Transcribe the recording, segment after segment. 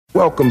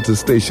Welcome to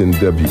station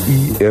WEFUNK,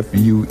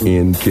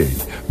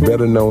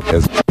 better known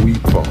as Sweet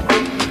Funk.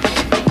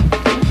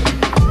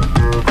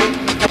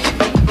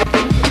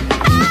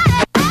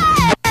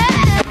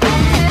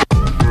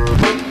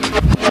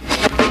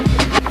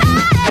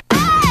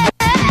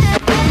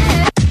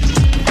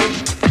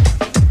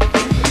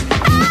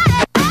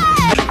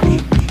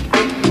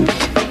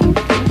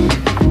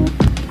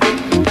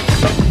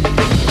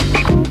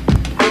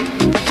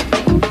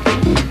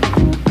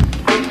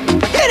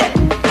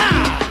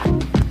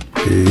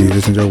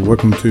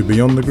 Welcome to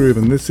Beyond the Groove,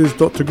 and this is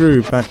Dr.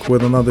 Groove back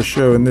with another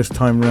show, and this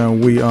time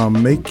round we are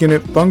making it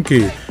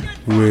funky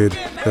with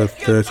the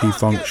 30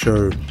 Funk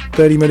Show.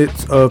 30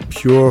 minutes of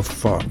pure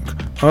funk,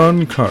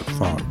 uncut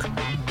funk,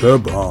 the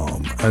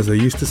bomb, as they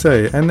used to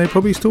say, and they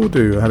probably still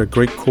do. I had a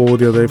great call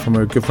the other day from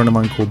a good friend of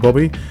mine called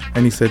Bobby,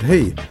 and he said,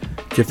 hey,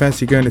 do you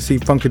fancy going to see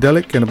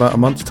Funkadelic in about a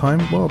month's time?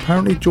 Well,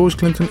 apparently George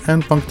Clinton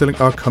and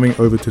Funkadelic are coming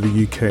over to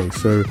the UK,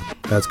 so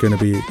that's going to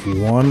be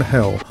one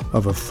hell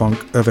of a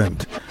funk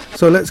event.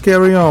 So let's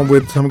carry on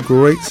with some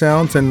great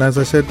sounds, and as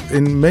I said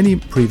in many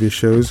previous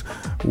shows,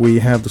 we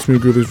have the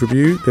Smooth Groovers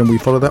Review, then we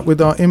follow that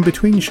with our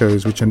in-between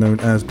shows, which are known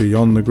as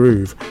Beyond the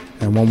Groove.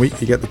 And one week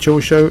you get the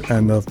Chill Show,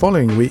 and the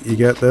following week you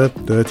get the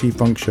 30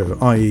 Funk Show,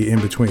 i.e. in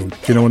between. Do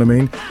you know what I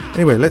mean?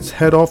 Anyway, let's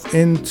head off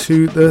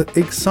into the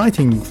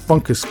exciting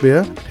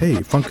Funkosphere. Hey,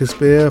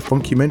 Funkosphere,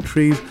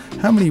 Funkumentaries,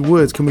 how many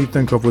words can we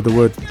think of with the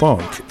word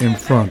funk in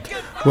front?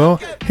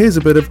 Well, here's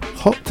a bit of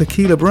Hot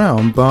Tequila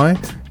Brown by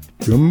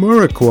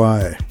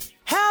Jamiroquai.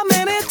 How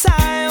many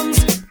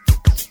times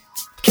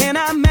can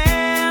a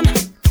man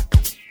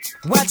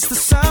watch the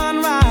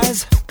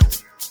sunrise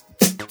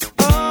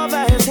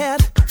over his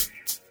head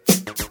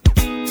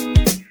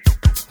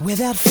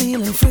without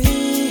feeling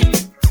free?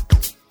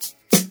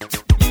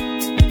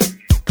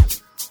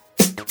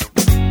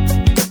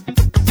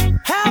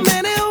 How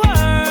many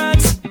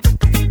words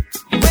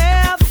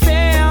will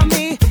fail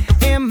me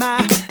in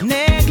my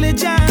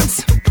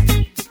negligence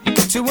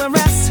to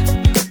arrest?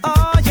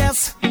 Oh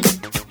yes,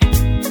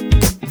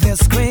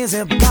 this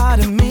crazy part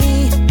of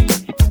me.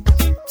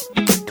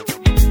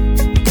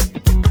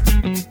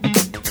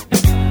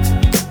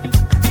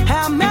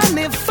 How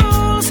many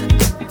fools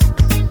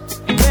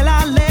will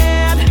I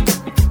let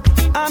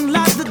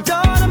unlock the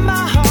door to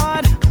my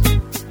heart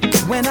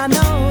when I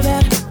know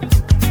that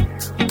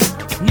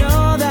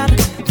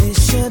they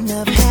shouldn't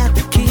have had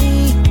the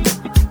key?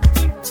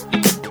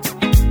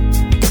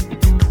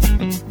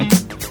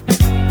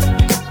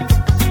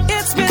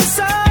 It's been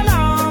so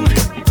long,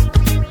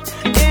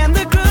 and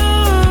the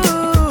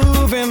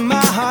groove in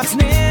my heart's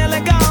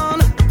nearly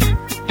gone.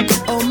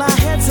 Oh, my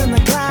head's in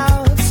the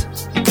clouds,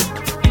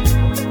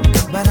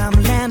 but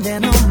I'm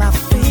landing on my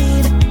feet.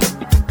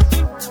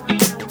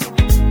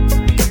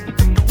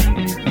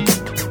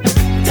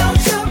 Don't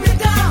shoot me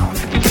down,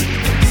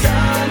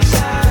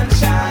 sunshine,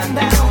 shine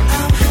down.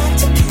 I'm hot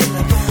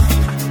tequila brown.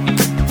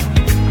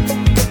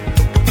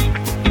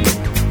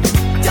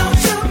 Don't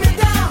shoot me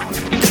down,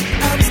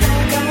 I'm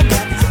stuck on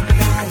but I'm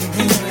lying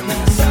here in the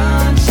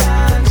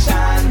sunshine,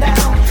 shine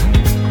down.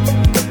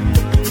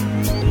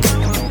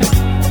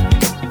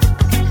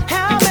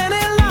 How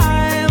many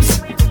lives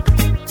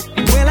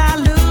will I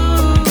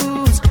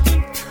lose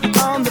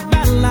on the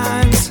battle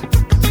lines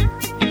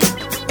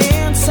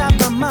inside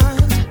my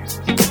mind?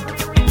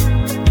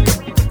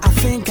 I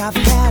think I've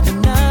had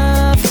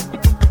enough.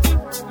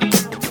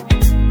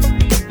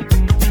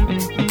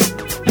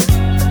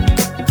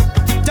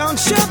 Don't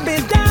shoot me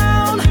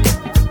down.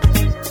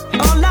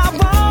 All I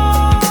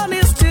want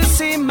is to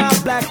see my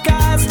black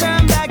eyes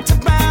turn back to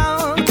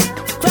brown.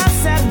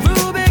 Cross that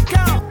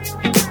Rubicon.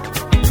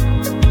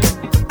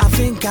 I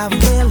think I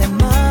really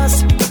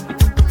must.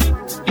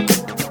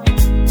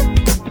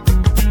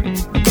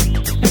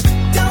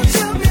 Don't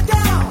shoot me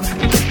down,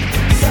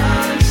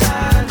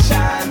 sunshine,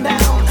 shine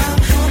down. I'm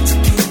hot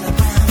tequila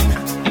brown.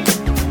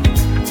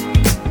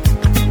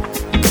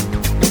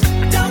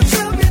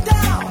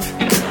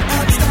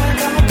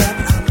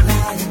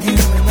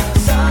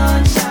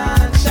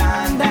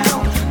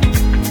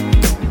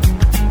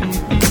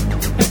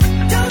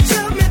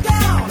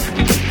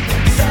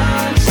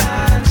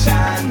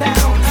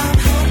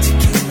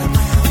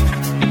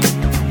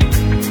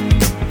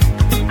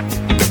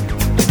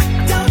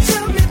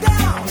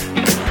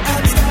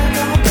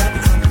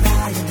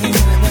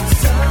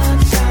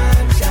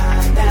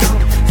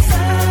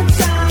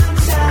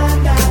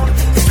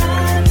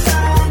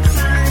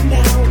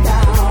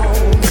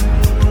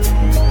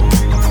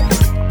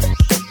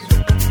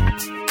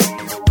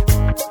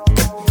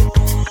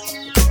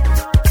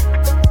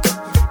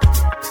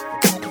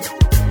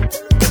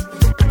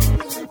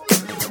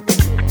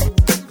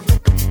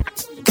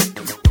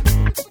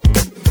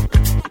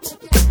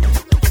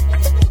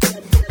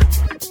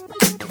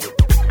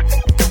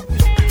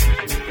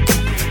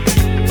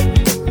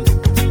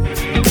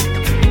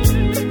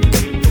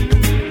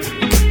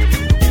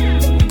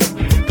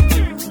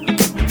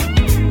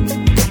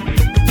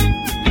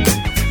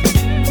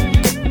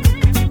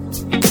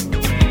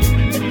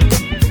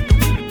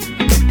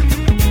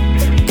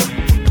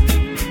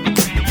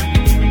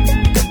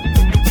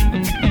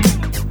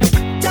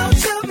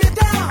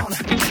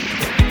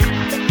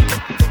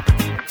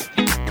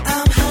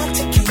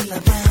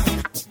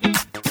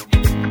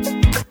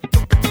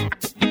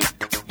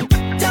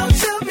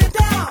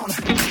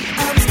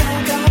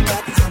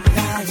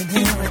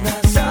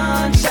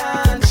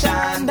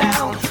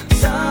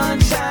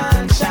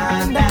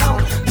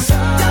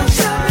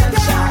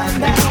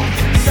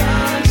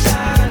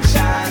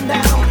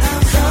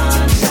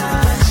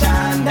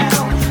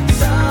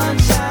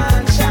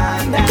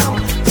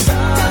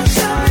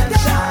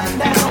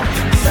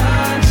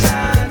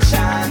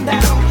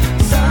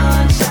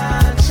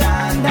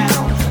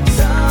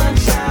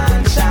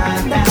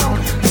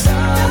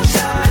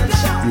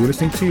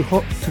 to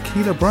Hot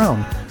Tequila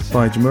Brown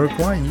by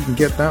Jamiroquai. You can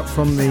get that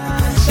from the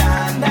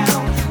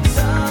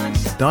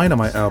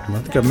Dynamite album. I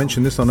think I've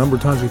mentioned this a number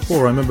of times before.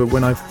 I remember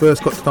when I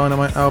first got the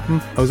Dynamite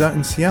album, I was out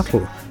in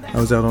Seattle. I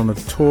was out on a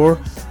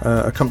tour,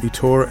 a company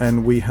tour,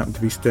 and we happened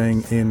to be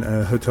staying in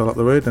a hotel up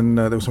the road, and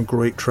there were some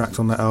great tracks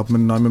on that album,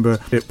 and I remember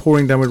it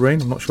pouring down with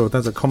rain. I'm not sure if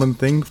that's a common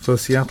thing for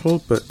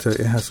Seattle, but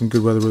it has some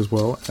good weather as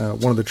well.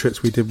 One of the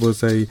trips we did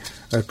was a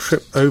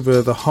trip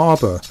over the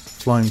harbour,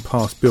 flying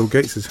past Bill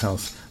Gates'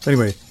 house.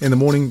 Anyway, in the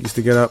morning, used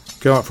to get up,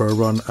 go out for a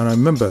run, and I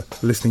remember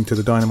listening to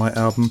the Dynamite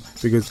album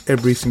because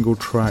every single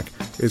track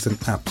is an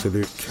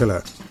absolute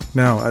killer.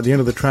 Now, at the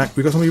end of the track,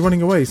 we got somebody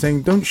running away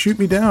saying, "Don't shoot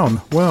me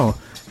down." Well,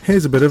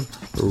 here's a bit of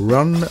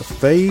Run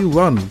Faye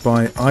Run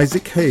by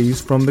Isaac Hayes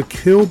from the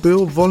Kill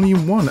Bill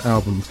Volume 1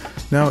 album.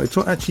 Now, it's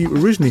not actually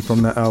originally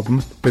from that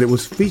album, but it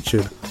was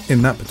featured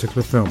in that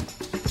particular film.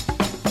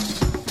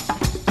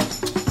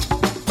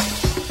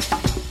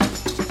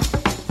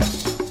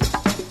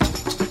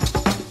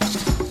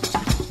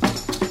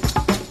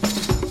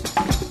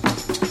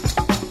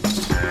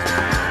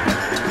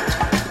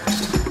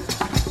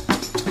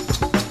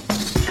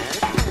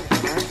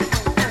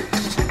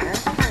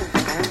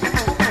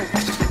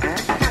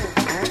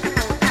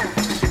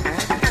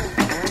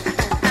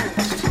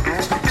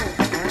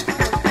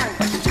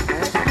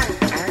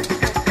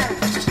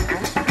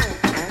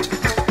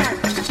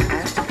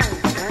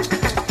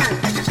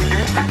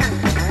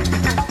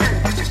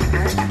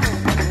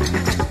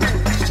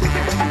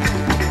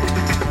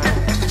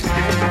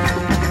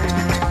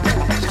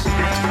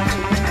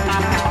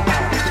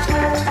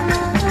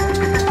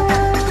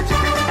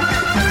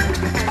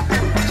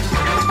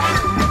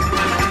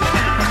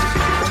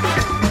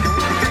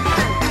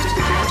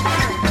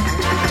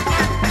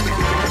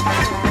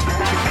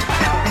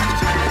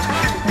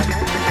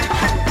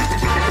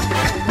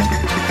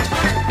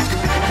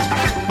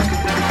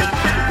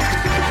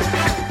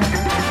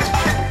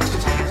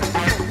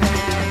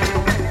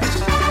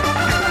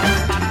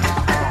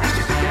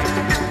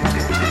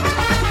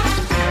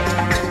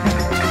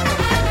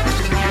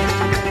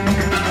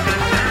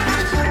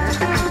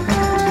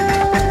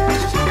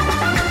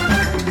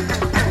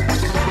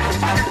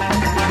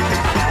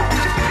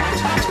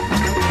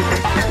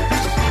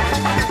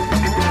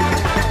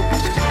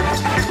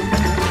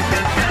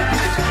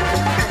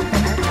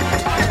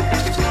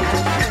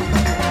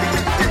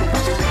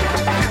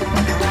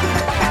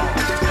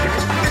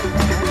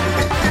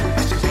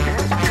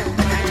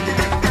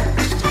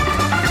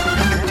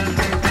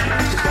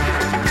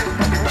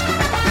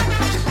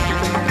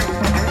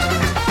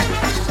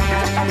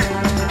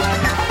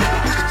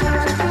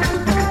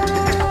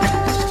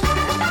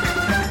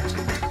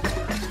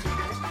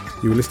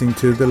 You were listening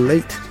to the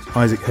late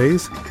Isaac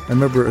Hayes. I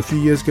remember a few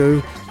years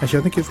ago, actually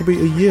I think it was probably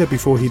a year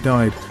before he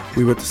died,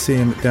 we went to see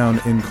him down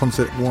in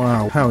concert.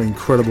 Wow, how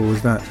incredible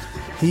was that?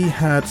 He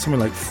had something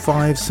like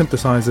 5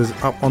 synthesizers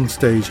up on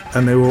stage,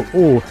 and they were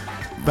all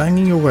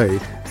banging away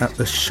at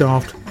the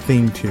Shaft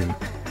theme tune.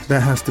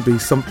 There has to be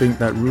something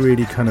that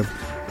really kind of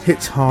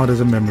hits hard as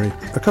a memory.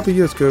 A couple of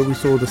years ago we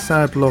saw the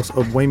sad loss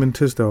of Wayman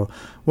Tisdale.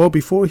 Well,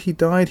 before he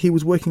died he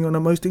was working on a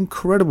most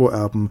incredible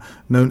album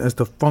known as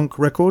the Funk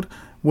Record.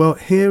 Well,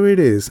 here it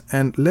is,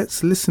 and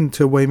let's listen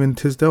to Wayman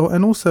Tisdale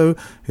and also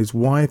his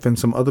wife and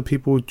some other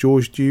people,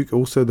 George Duke,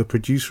 also the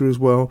producer as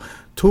well,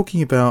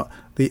 talking about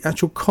the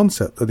actual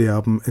concept of the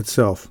album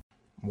itself.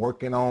 I'm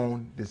working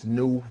on this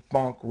new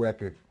funk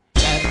record.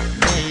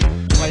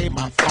 Play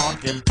my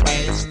funky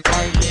bass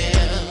for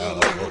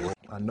you.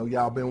 I know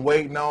y'all been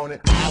waiting on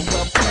it. I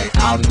will play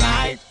all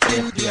night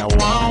if you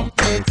want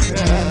me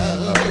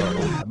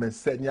to. I've been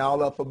setting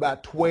y'all up for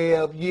about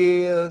 12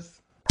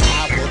 years.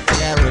 I will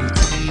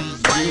guarantee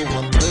you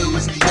will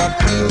lose your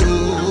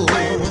cool.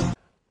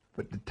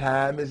 But the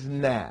time is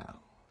now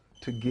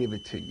to give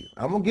it to you.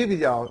 I'm going to give it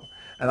y'all,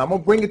 and I'm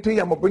going to bring it to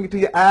you. I'm going to bring it to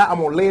your eye. I'm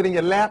going to lay it in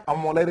your lap.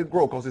 I'm going to let it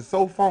grow because it's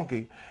so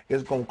funky,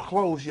 it's going to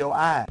close your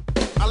eye.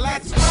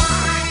 Let's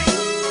ride.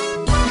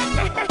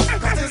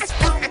 'Cause it's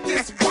funk,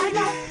 it's right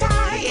on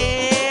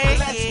fire.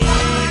 Let's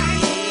ride.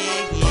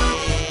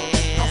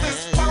 'Cause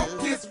it's funk,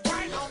 it's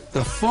right on fire.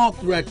 The Funk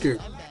Record.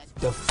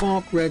 The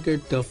Funk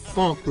Record. The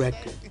Funk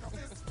Record.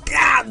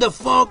 God, the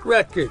Funk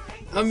Record.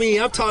 I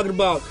mean, I'm talking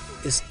about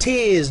it's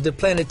Tiz, the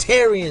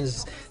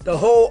Planetarians, the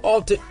whole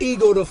Alter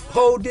Ego, the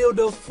whole deal,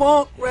 the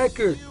Funk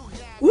Record.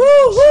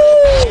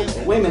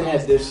 Woo-hoo! Wayman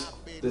has this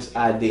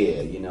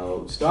idea, you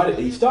know.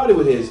 He started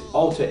with his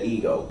alter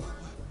ego,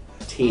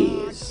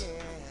 Tiz.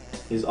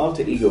 His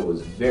alter ego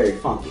was very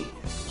funky.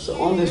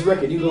 So on this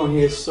record, you're gonna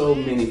hear so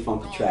many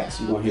funky tracks.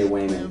 You're gonna hear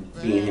Wayman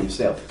being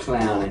himself,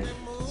 clowning.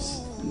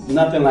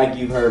 Nothing like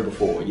you've heard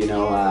before, you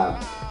know,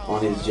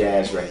 on his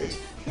jazz records.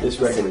 This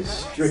record is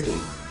strictly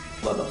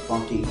for the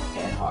funky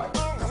at heart.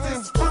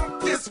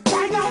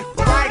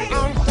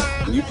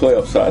 You play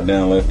upside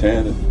down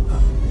left-handed,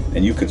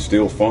 and you can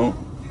still funk.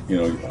 You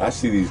know, I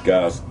see these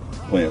guys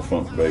playing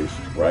funk bass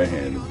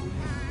right-handed,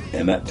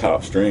 and that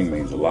top string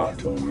means a lot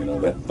to them. You know,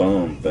 that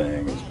thumb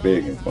thing is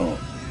big in funk.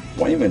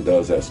 Wayman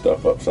does that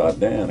stuff upside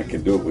down and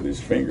can do it with his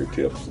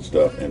fingertips and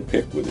stuff and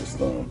pick with his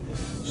thumb.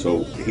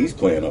 So he's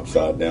playing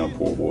upside down,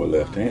 poor boy,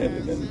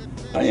 left-handed, and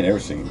I ain't ever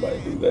seen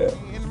anybody do that.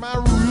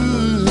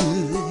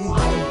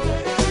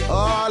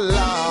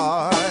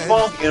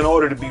 Funk, in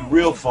order to be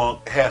real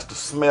funk, has to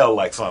smell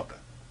like something.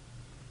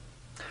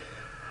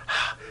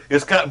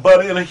 It's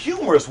but in a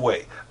humorous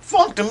way.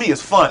 Funk to me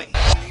is funny.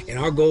 And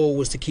our goal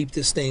was to keep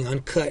this thing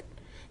uncut,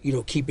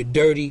 keep it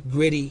dirty,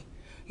 gritty,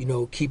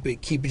 keep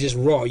it just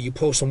raw. You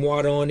pour some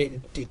water on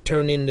it, it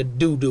turned into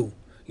doo-doo.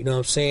 You know what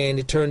I'm saying?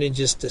 It turned into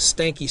just the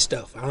stanky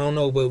stuff. I don't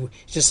know, but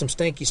it's just some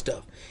stanky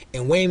stuff.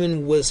 And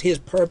Wayman his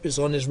purpose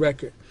on this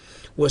record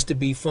was to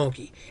be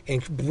funky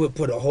and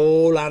put a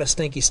whole lot of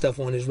stinky stuff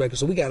on this record.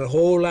 So we got a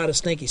whole lot of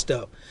stinky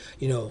stuff,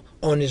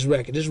 on this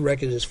record. This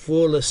record is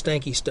full of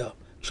stanky stuff.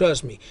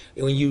 Trust me.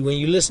 When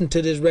you listen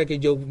to this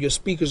record, your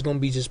speaker's gonna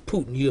be just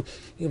pooting. You'll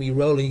be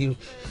rolling.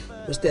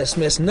 What's that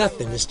smell? It's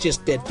nothing. It's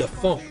just the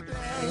funk.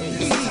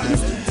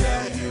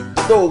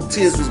 Though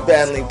Tiz was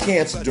battling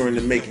cancer during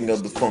the making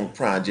of the Funk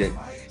project,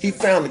 he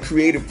found the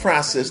creative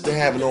process to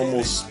have an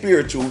almost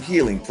spiritual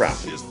healing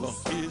property.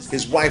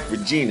 His wife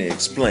Regina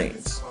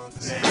explains.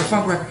 The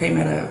Funk record came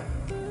at a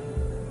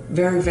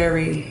very,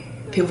 very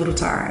pivotal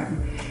time.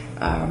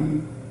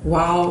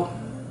 While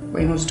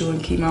Wayman was doing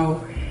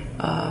chemo,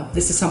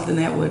 this is something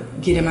that would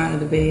get him out of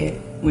the bed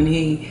when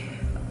he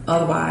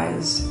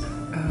otherwise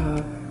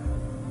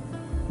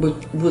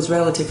was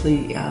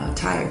relatively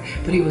tired.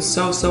 But he was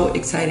so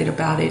excited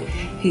about it.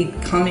 He'd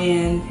come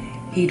in,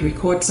 he'd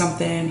record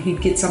something,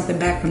 he'd get something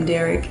back from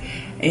Derek,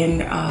 and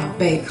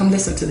babe, come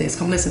listen to this.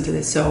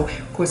 So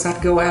of course I'd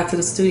go out to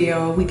the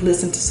studio, we'd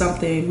listen to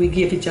something, we'd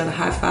give each other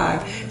high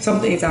five. Some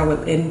things I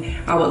would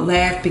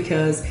laugh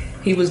because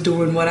he was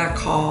doing what I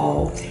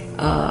call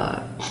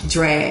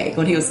drag,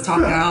 when he was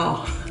talking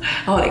all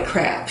that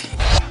crap.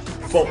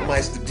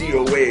 Funkmeister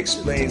DOA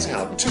explains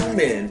how two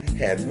men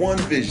had one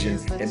vision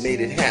and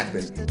made it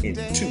happen in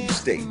two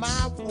states.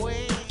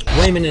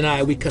 Wayman and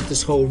I, we cut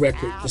this whole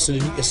record. It's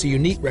a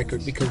unique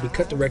record because we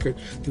cut the record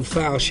through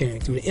file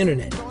sharing, through the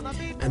internet.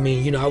 I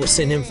mean, I would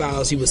send him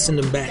files, he would send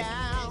them back.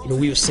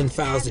 We would send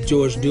files to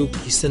George Duke,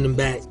 he send them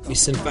back. We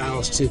send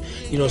files to,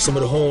 some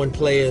of the horn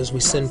players.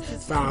 We send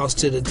files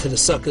to the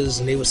suckers,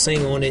 and they would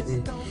sing on it,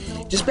 and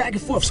just back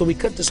and forth. So we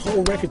cut this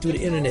whole record through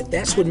the internet.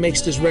 That's what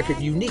makes this record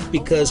unique,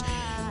 because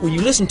when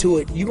you listen to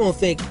it, you're going to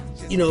think,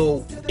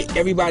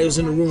 everybody was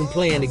in the room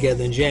playing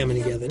together and jamming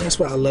together. And that's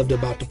what I loved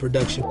about the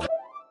production.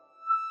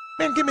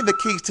 Man, give me the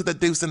keys to the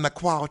deuce and the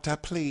quarter,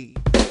 please.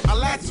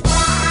 Let's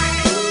ride.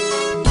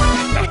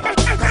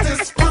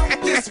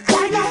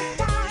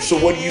 So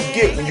what do you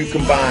get when you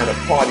combine a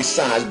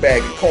party-sized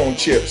bag of corn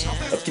chips,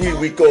 a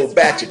 3-week-old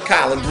batch of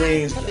collard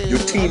greens, your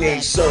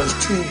teenage son's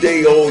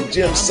 2-day-old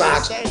gym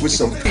socks with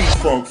some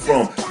P-Funk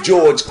from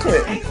George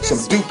Clinton, some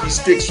Dookie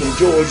sticks from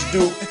George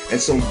Duke,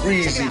 and some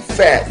greasy,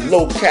 fat,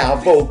 low-cal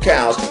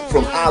vocals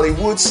from Ollie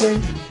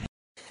Woodson?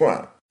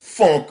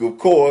 Funk, of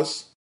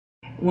course.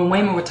 When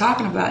Wayman was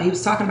talking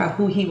about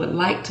who he would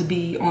like to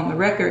be on the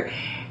record,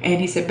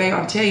 and he said, babe,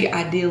 I'll tell you,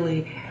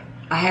 ideally,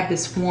 I have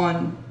this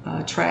one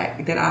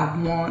track that I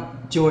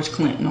want George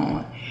Clinton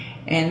on.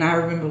 And I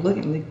remember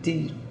looking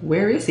like,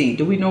 where is he?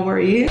 Do we know where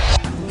he is?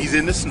 He's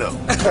in the snow.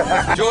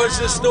 George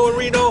the Snow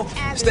Reno,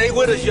 stay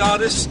with us, y'all.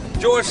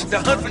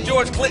 The hunt for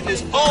George Clinton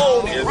is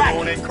on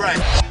and crack.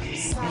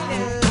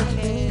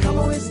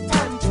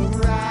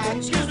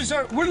 Excuse me,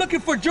 sir. We're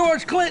looking for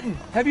George Clinton.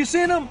 Have you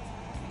seen him?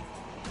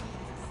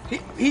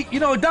 He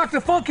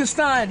Dr.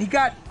 Funkenstein. He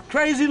got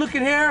crazy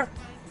looking hair.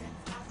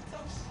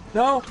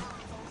 No?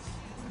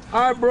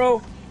 All right,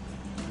 bro.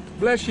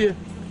 Bless you.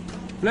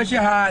 Bless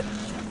your heart.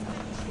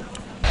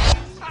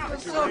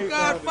 What's up,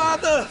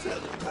 Godfather?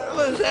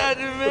 What's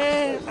happening,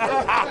 man?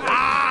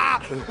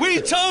 We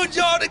told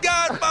y'all the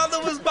Godfather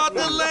was about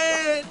to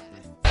land.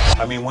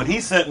 I mean, when he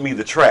sent me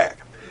the track,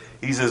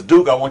 he says,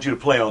 Duke, I want you to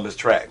play on this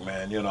track,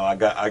 man. I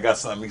got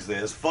something. He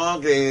says, it's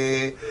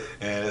funky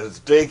and it's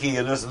stinky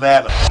and this and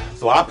that.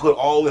 So I put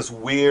all this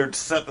weird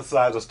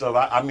synthesizer stuff.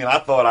 I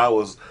thought I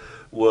was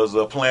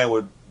playing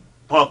with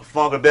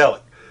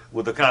Funkadelic,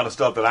 with the kind of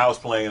stuff that I was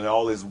playing and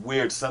all these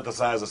weird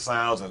synthesizer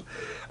sounds. And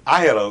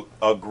I had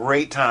a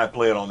great time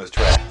playing on this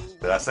track.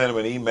 I sent him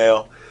an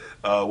email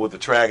with the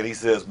track, and he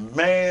says,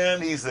 man,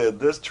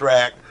 this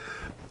track,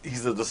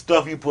 the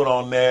stuff you put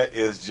on there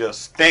is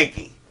just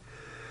stinky.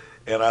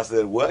 And I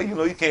said, well,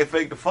 you can't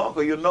fake the funk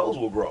or your nose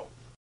will grow.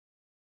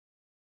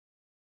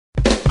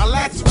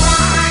 Let's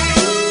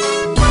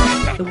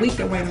ride. The week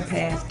that Wayman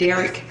passed,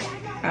 Derek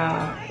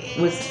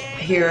was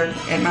here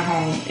at my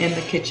home in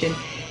the kitchen.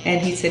 And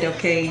he said,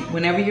 okay,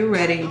 whenever you're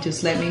ready,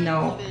 just let me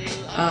know.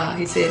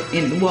 He said,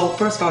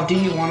 first of all, do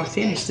you want to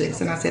finish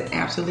this? And I said,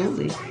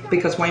 absolutely,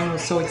 because Wayman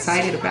was so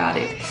excited about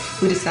it.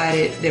 We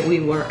decided that we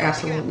were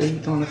absolutely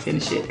going to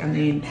finish it. I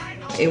mean,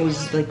 it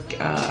was like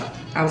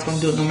I was going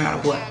to do it no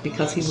matter what,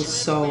 because he was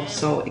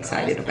so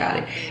excited about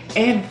it.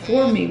 And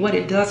for me, what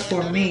it does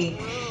for me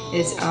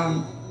is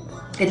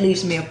it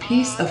leaves me a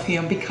piece of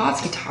him, because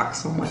he talked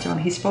so much on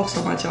it, he spoke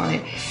so much on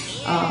it.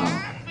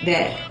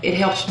 that it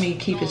helps me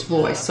keep his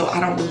voice, so I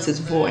don't lose his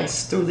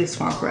voice through this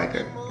funk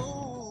record.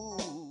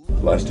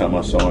 Last time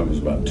I saw him was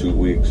about 2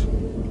 weeks.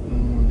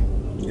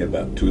 Yeah,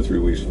 about 2 or 3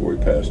 weeks before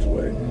he passed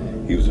away.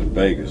 He was in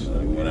Vegas,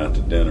 and we went out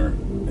to dinner,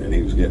 and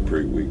he was getting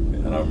pretty weak.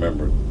 And I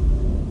remember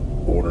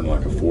ordering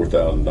like a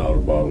 $4,000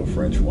 bottle of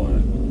French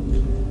wine,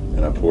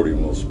 and I poured him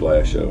a little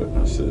splash of it,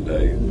 and I said,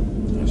 hey,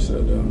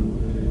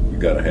 you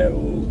got to have a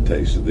little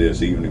taste of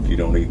this. Even if you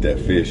don't eat that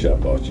fish I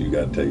bought you, you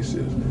got to taste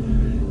this.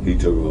 He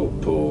took a little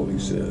pull, and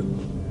he said,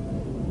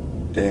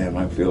 damn,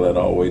 I can feel that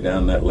all the way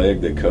down that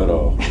leg they cut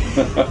off.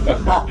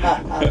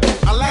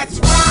 Let's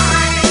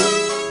ride.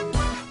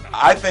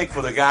 I think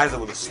for the guys that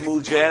were the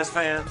smooth jazz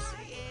fans,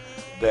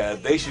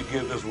 that they should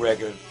give this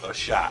record a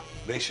shot.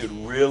 They should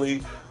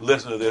really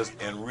listen to this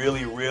and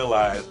really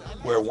realize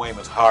where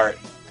Wayman's heart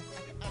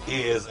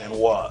is and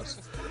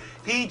was.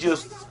 He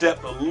just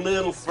stepped a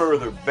little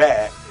further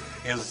back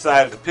and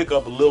decided to pick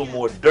up a little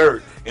more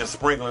dirt and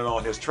sprinkle it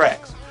on his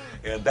tracks.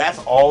 And that's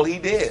all he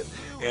did.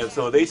 And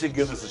so they should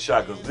give this a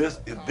shot, because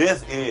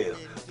this is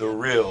the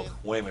real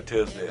Wayman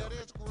Tisdale.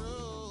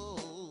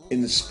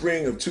 In the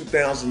spring of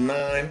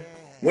 2009,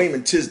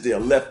 Wayman Tisdale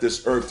left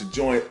this earth to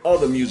join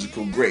other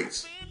musical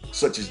greats,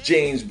 such as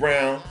James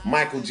Brown,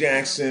 Michael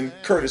Jackson,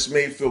 Curtis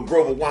Mayfield,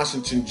 Grover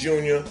Washington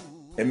Jr.,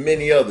 and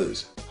many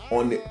others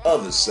on the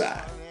other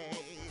side.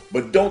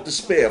 But don't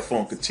despair,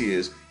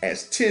 Funketeers,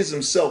 as Tiz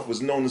himself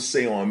was known to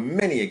say on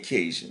many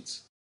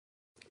occasions,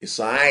 it's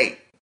alright,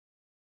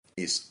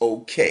 it's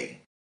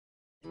okay.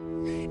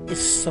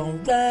 It's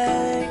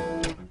alright,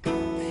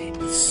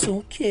 it's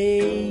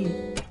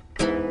okay.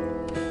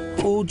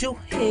 Hold your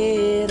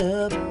head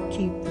up,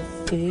 keep the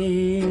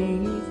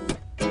faith.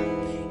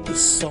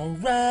 It's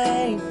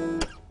alright,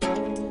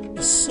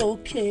 it's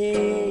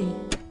okay.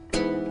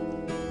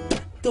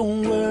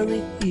 Don't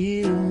worry,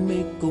 he'll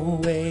make a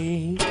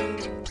way.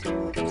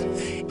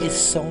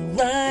 It's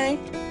alright,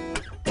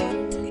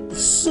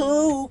 it's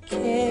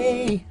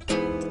okay.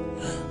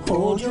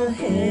 Hold your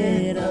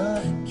head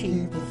up,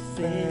 keep the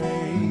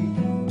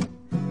faith.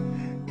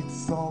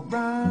 It's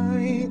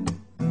alright,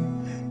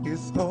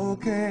 it's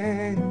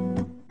okay.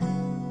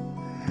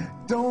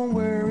 Don't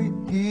worry,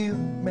 he'll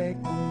make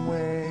a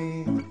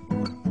way.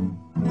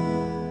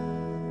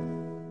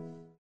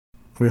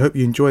 We hope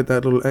you enjoyed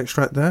that little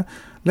extract there.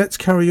 Let's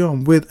carry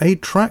on with a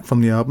track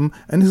from the album,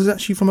 and this is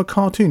actually from a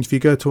cartoon. If you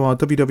go to our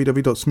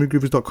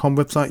www.smoothgroovers.com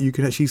website, you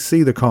can actually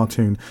see the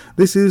cartoon.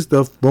 This is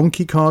the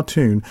Funky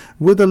Cartoon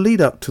with a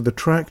lead up to the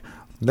track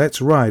Let's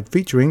Ride,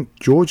 featuring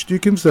George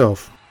Duke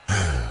himself.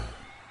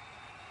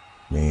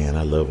 Man,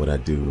 I love what I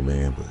do,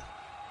 man, but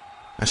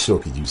I sure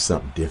could use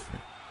something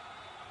different.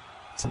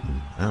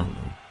 Something, I don't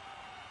know,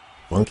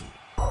 funky.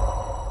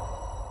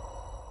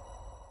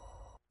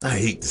 I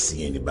hate to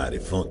see anybody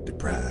funk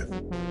deprived.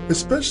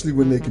 Especially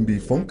when they can be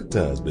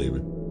funkatized,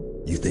 baby.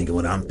 You thinking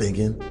what I'm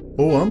thinking?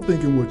 Oh, I'm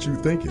thinking what you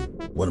thinking.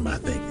 What am I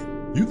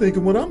thinking? You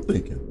thinking what I'm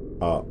thinking.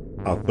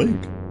 I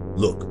think.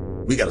 Look,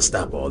 we gotta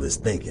stop all this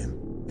thinking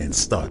and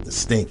start the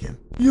stinking.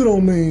 You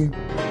don't mean?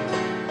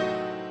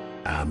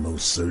 I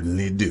most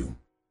certainly do.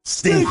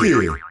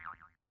 Stinky!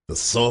 The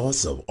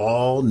source of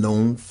all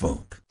known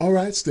funk. All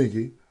right,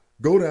 Stinky.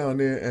 Go down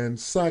there and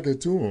sock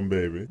it to him,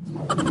 baby.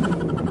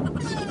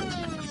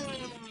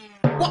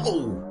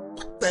 Whoa!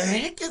 What the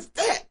heck is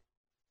that?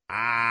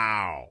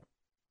 Ow!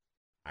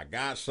 I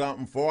got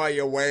something for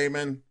you,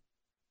 Wayman.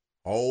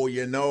 Hold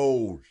your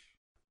nose.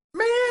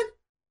 Man,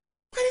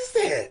 what is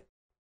that?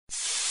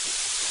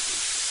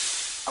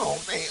 Oh,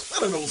 man,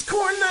 what are those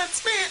corn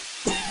nuts, man?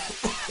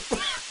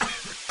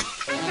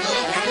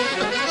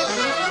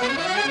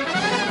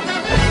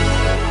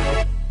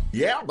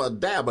 Yabba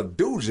dabba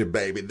doozy,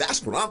 baby.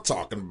 That's what I'm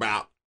talking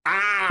about.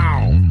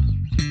 Ow!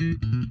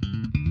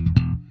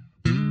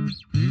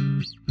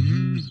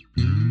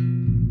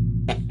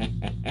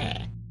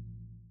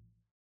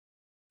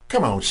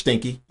 Come on,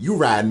 Stinky. You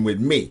riding with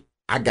me.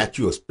 I got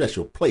you a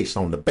special place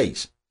on the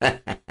bass.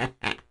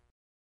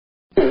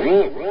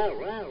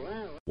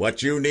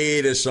 What you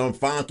need is some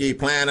funky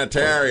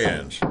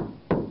planetarians.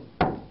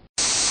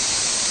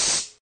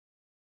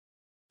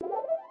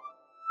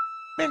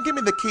 Man, give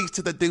me the keys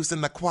to the deuce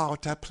and the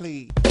quarter,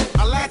 please.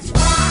 Let's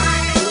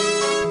ride.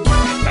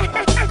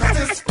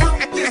 'Cause it's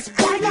funk, this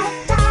right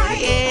on time.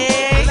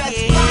 Yeah,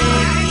 let's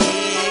ride.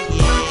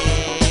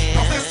 Yeah.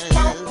 'Cause this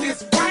funk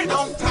is right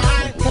on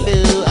time.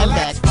 Hello, I'm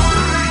back.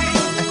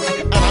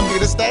 And I'm here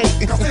to stay.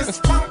 'Cause this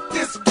funk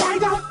is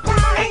right on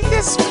time. Ain't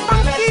this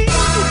funky?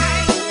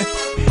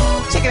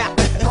 Check it out.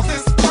 'Cause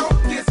this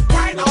funk is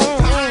right on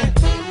time.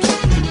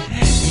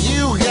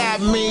 You got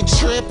me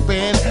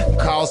tripping,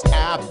 'cause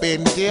I've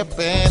been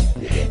dipping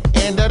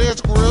into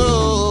this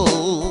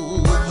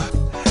groove.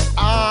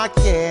 Oh,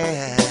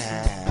 yeah.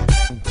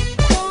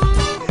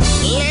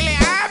 Lately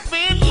I've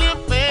been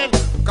lipping,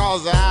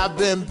 'cause I've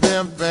been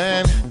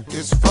pimping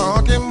this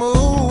funky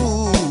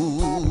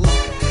move.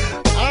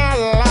 Oh,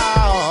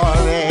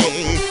 Lordy.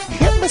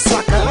 Hit me,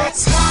 sucker.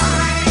 Let's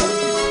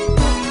ride.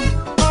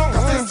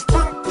 'Cause this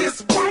funk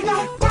is right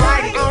on time.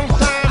 Right on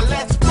time.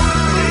 Let's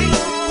ride.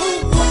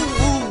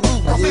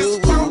 'Cause this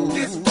funk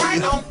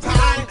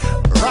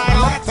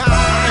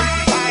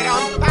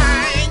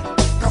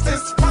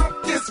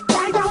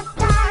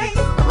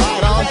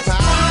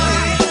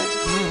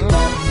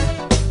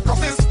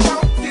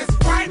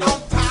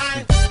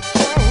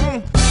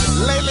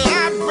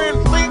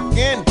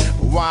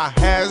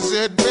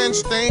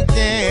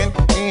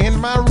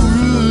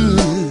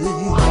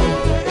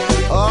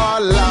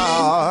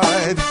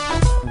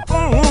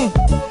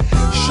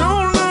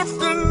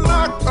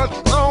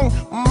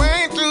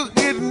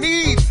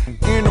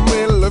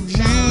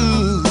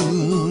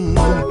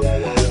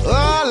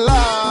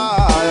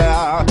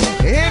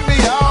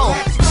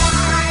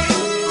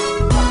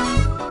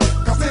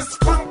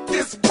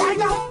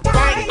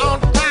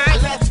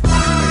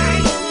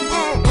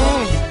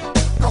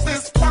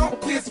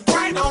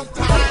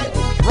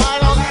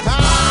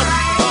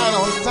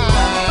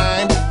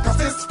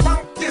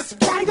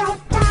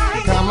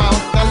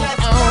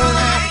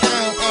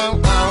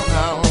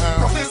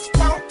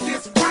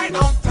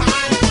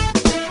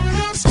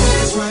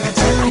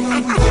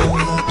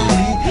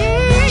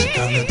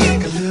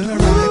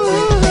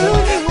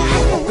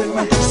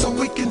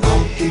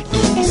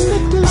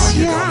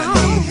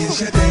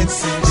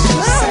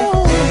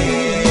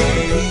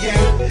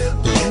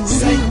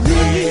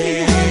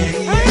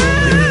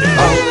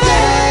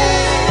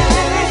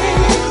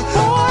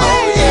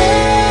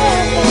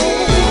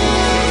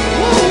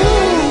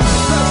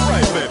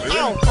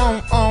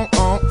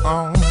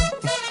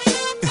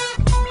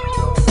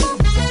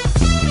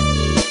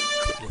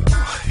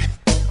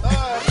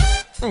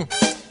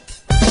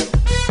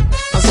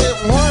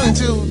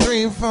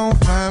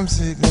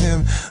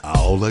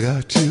All I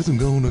got is I'm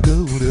gonna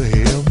go to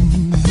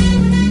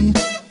heaven.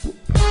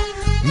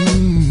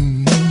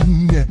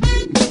 Yeah.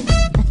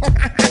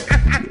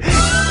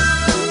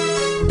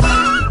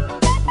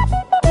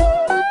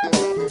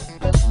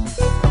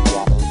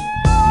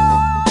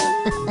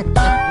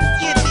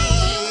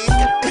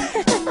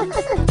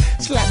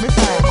 Slap me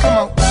fine, come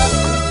on.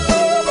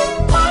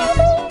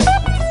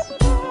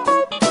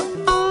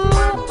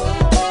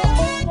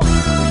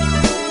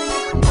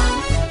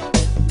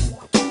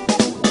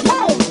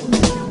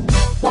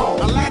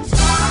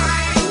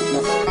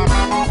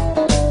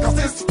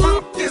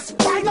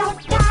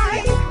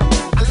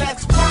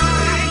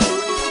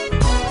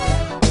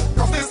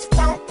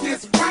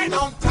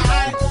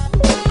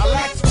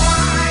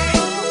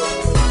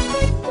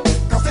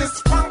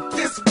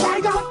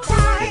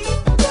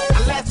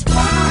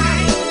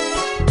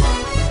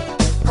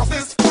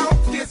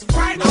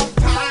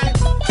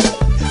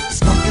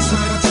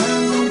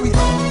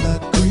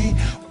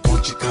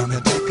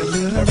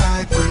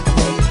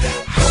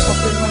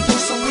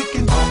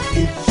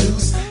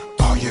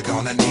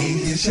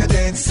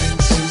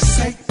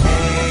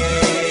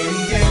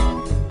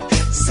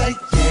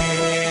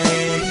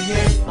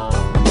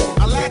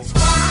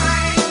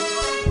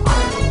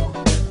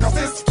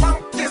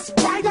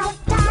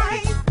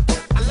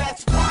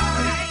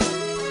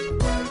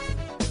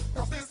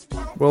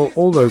 Well,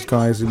 all those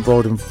guys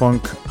involved in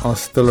funk are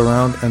still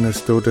around and they're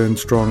still doing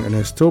strong and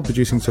they're still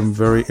producing some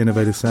very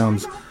innovative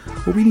sounds.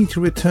 But we need to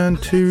return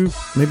to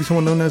maybe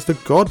someone known as the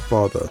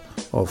godfather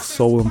of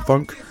soul and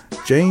funk,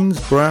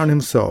 James Brown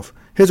himself.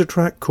 Here's a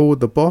track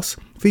called The Boss,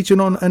 featured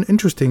on an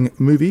interesting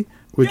movie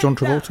with John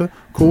Travolta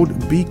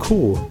called Be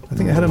Cool. I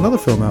think it had another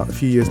film out a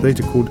few years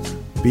later called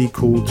Be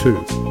Cool 2.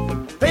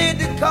 Paid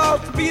the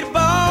cost to be the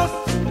boss.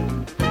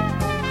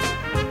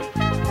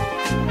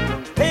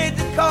 Paid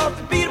the cost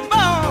to be the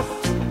boss.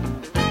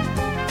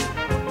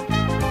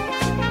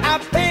 I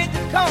paid the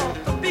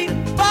cost to be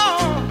the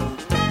boss.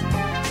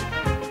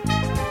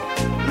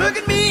 Look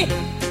at me.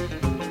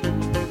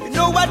 You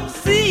know what to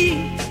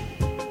see.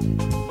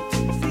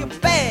 See a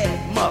bad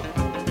mother.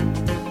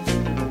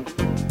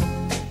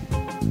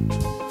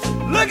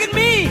 Look at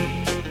me.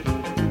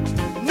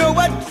 You know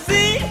what to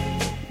see.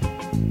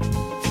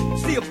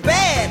 See a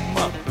bad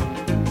mother.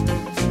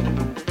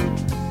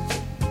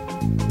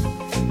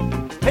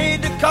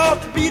 Paid the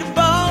cost to be the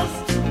boss.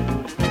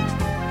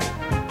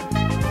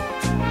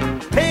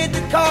 Paid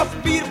the cost to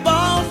be the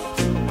boss.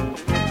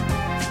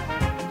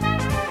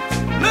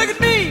 Look at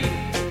me.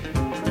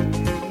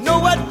 Know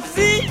what to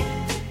see?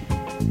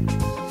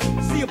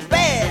 See a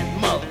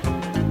bad mother.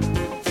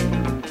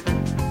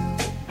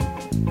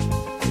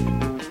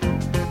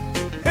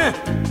 Huh.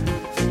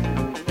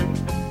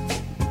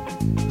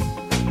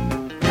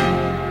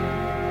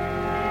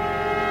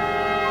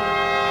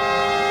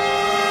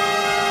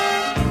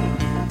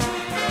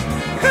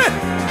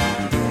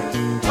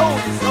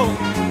 Told you so.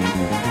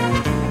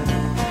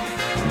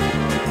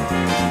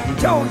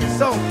 Told you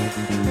so.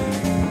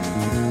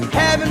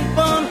 Having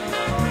fun,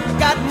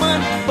 got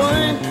money to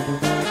burn.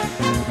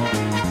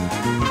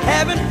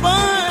 Having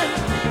fun,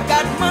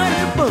 got money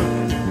to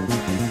burn.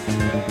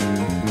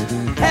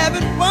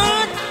 Having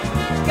fun,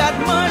 got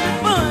money to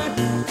burn.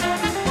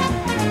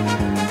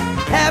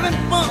 Having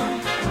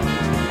fun,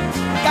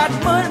 got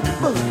money to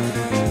burn.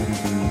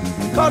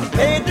 Cause I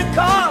paid the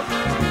cost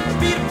to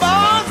be the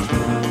boss.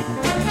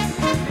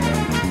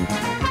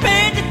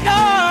 Paid the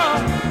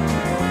cost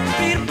to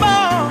be the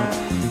boss.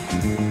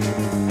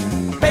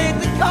 Paid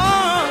the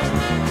cost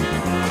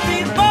to be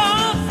the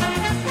boss.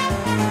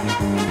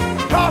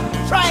 Cross the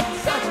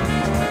tracks,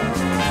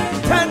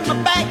 turn my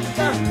back.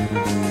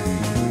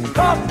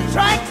 Cross the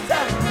tracks,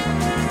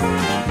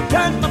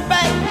 turn my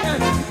back.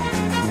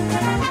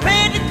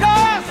 Paid the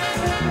cost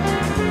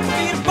to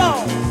be the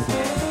boss.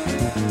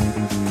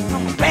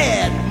 I'm a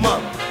bad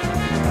mother.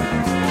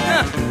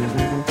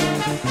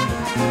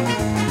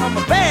 I'm a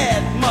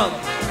bad mother.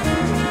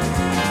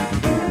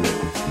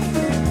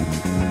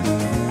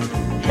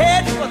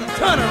 Head for the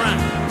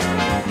turnaround.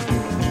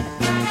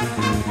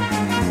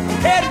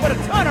 Head for the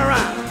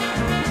turnaround.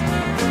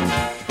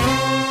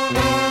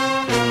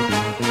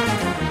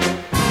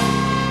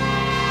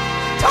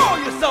 Told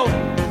you so.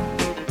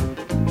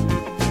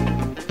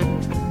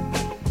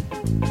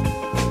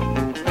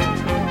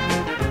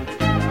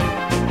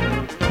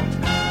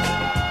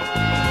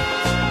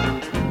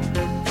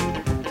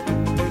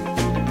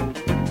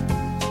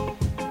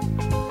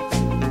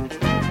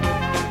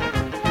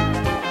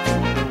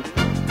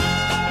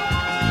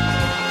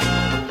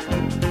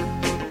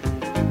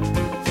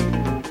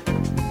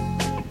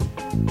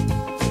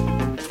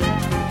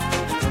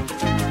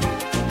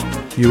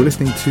 You were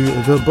listening to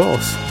The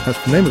Boss.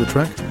 That's the name of the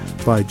track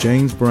by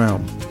James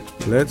Brown.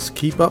 Let's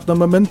keep up the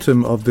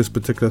momentum of this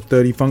particular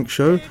 30 Funk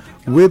show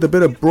with a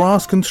bit of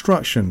Brass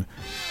Construction.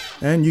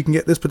 And you can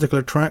get this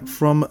particular track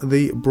from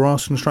the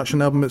Brass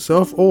Construction album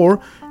itself,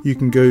 or you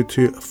can go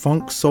to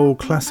Funk Soul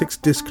Classics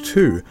Disc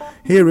 2.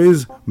 Here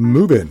is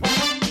Movin'.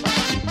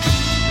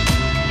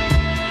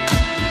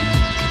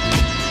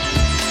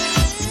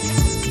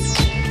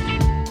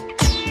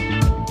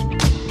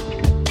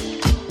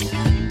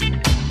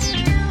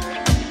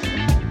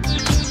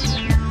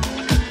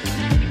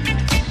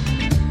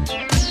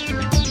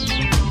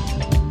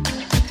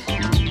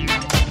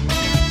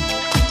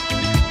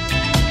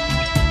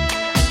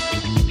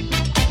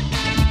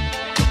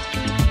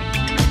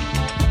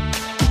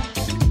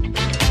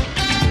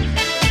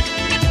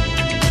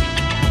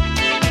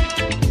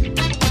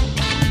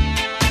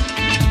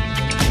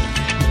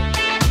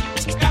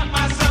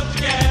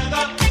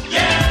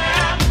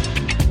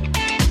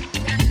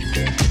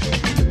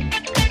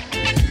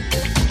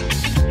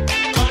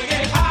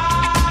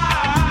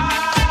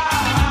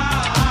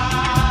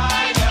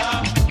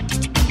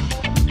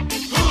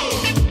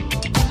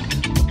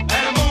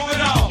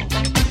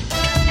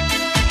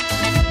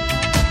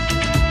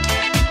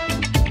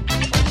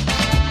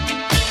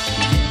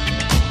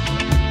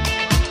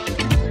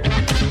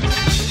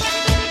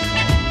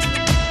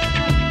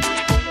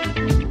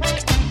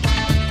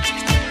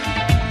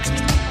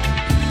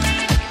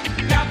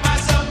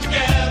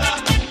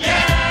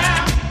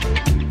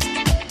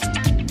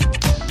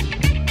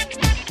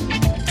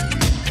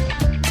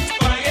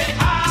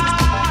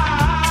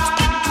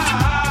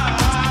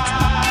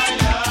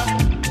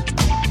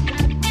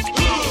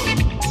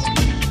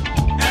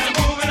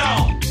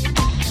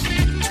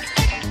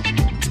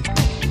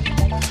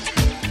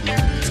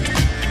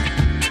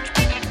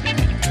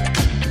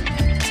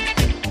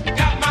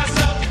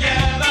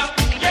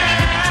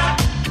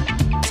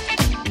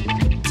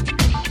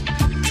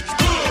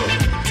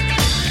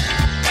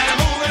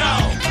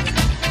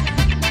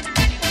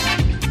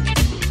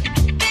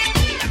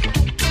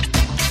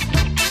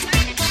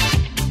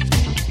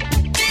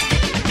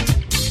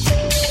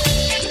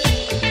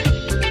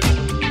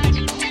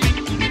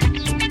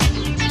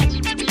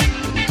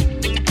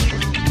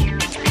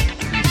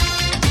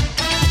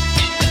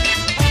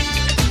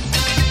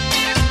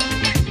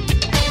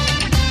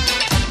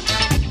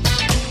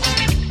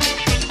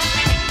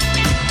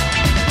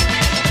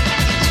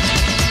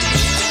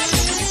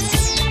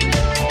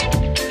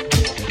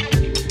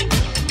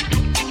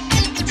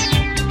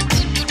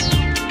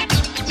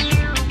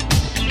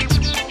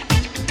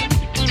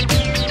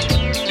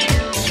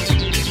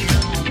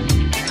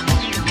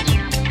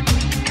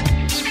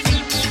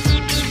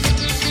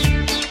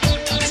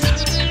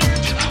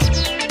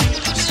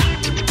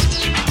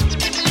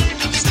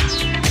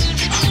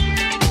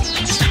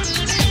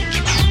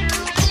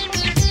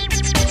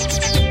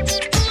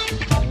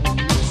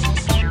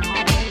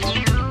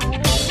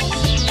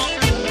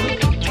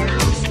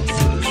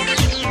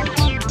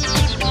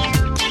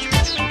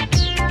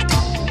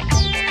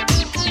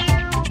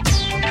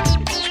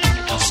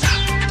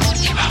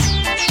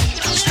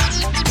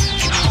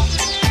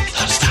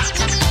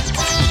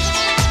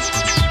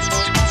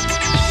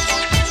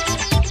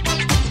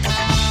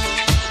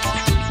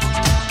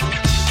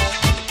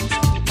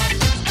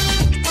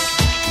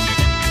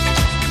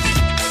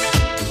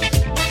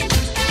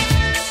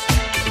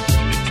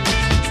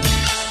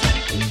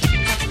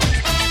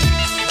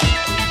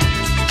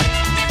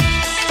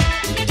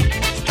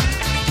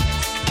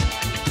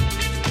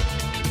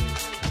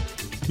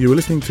 You were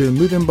listening to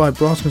Move In by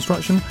Brass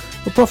Construction.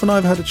 Well, Prof and I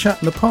have had a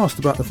chat in the past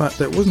about the fact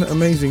that wasn't it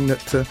amazing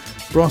that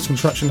Brass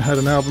Construction had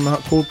an album out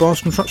called Brass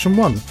Construction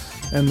 1,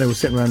 and they were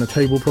sitting around the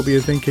table probably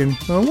thinking,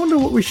 I wonder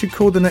what we should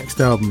call the next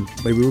album.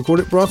 Maybe we'll call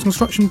it Brass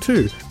Construction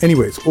 2.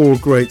 Anyway, it's all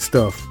great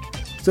stuff.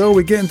 So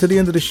we're getting to the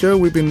end of the show.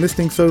 We've been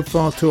listening so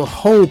far to a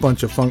whole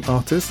bunch of funk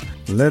artists.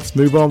 Let's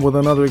move on with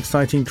another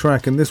exciting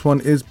track, and this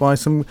one is by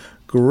some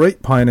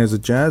great pioneers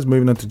of jazz,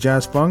 moving on to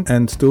jazz funk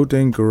and still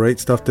doing great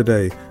stuff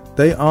today.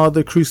 They are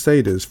the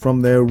Crusaders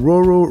from their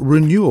Rural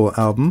Renewal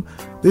album.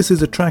 This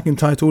is a track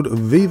entitled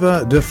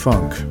Viva de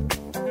Funk.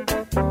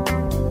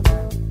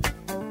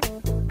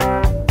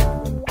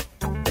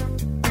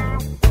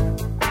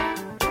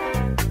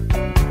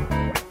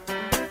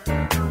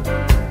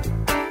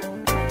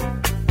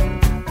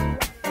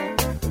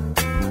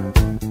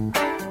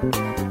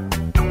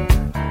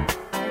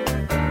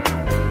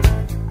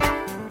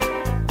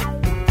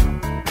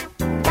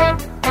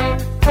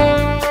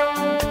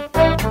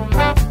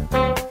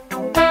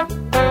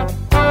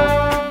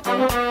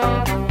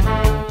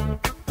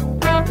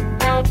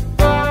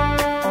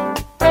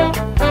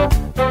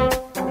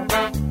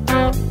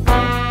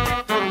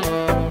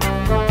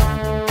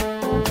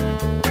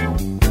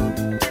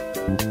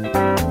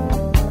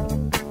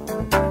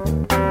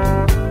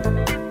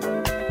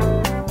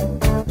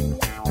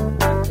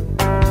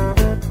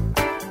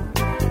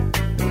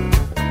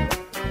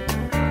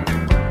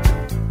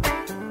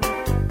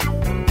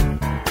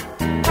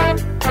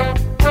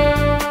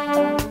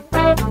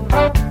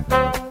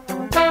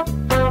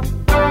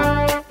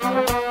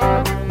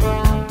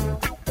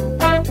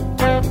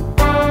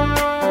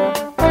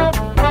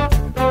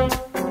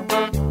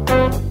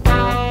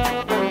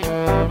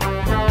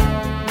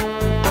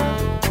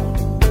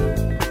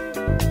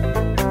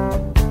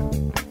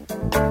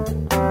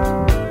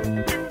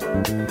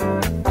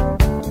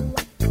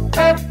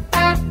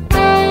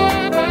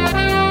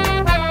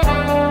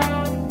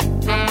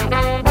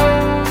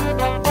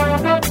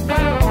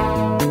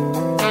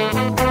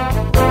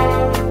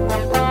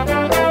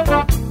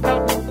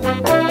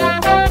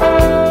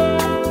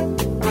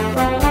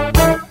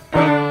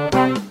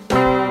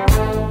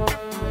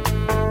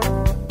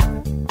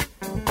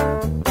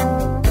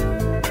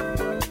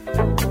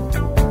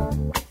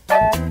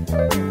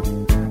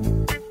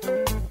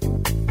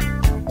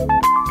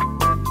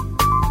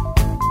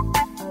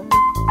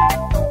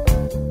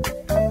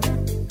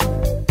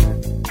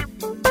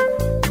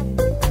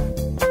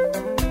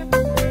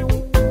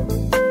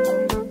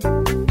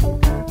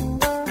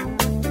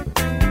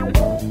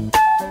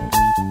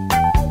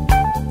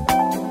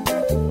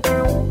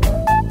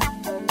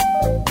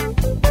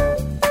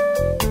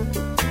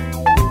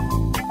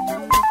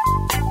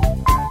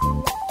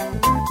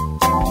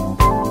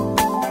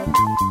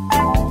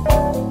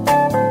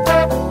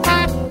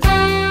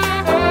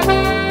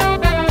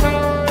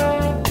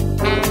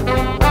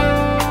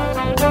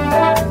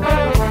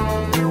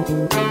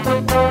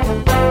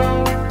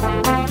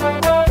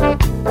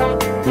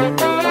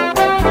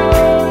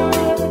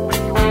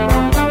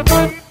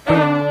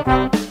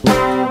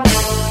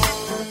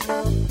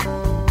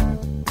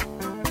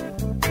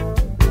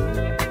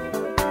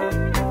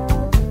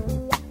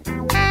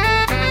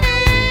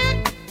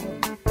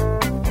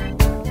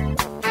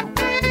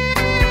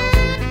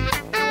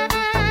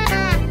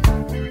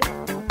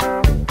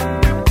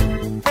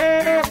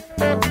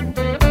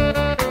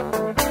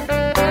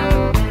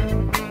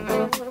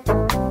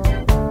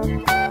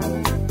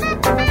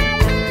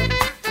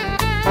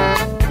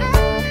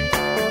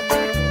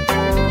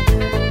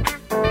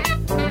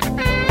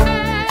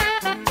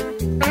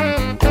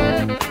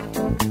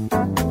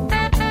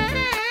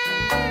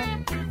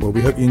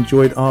 Well, we hope you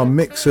enjoyed our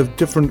mix of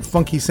different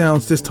funky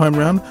sounds this time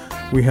round.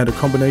 We had a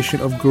combination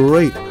of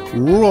great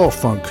raw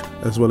funk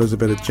as well as a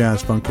bit of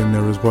jazz funk in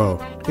there as well.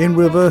 In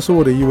reverse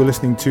order, you were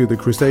listening to The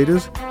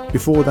Crusaders,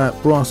 before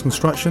that Brass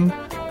Construction,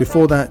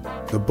 before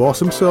that the boss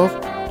himself,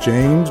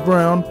 James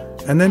Brown,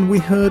 and then we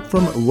heard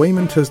from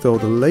Wayman Tisdale,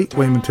 the late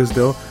Wayman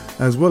Tisdale,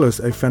 as well as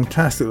a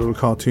fantastic little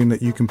cartoon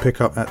that you can pick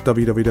up at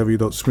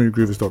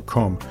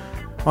www.smoothgroovers.com.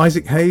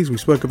 Isaac Hayes, we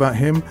spoke about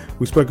him,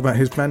 we spoke about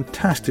his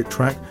fantastic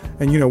track,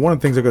 and you know, one of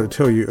the things I got to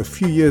tell you, a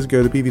few years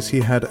ago the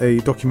BBC had a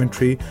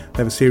documentary, they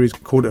have a series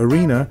called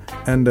Arena,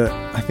 and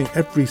I think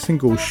every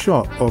single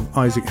shot of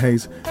Isaac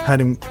Hayes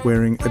had him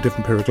wearing a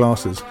different pair of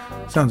glasses.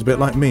 Sounds a bit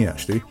like me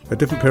actually, a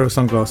different pair of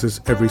sunglasses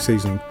every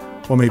season,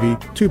 or maybe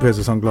 2 pairs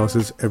of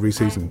sunglasses every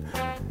season.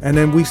 And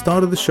then we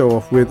started the show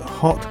off with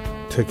Hot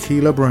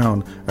Tequila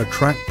Brown, a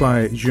track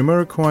by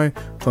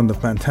Jamiroquai from the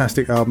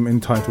fantastic album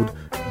entitled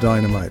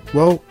Dynamite.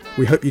 Well,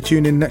 we hope you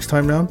tune in next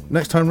time round.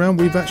 Next time round,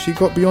 we've actually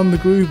got Beyond the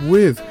Groove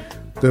with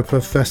The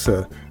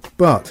Professor.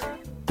 But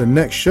the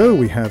next show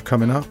we have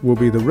coming up will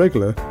be the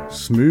regular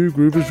Smooth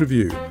Groovers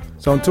Review.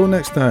 So until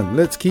next time,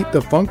 let's keep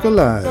the funk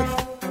alive.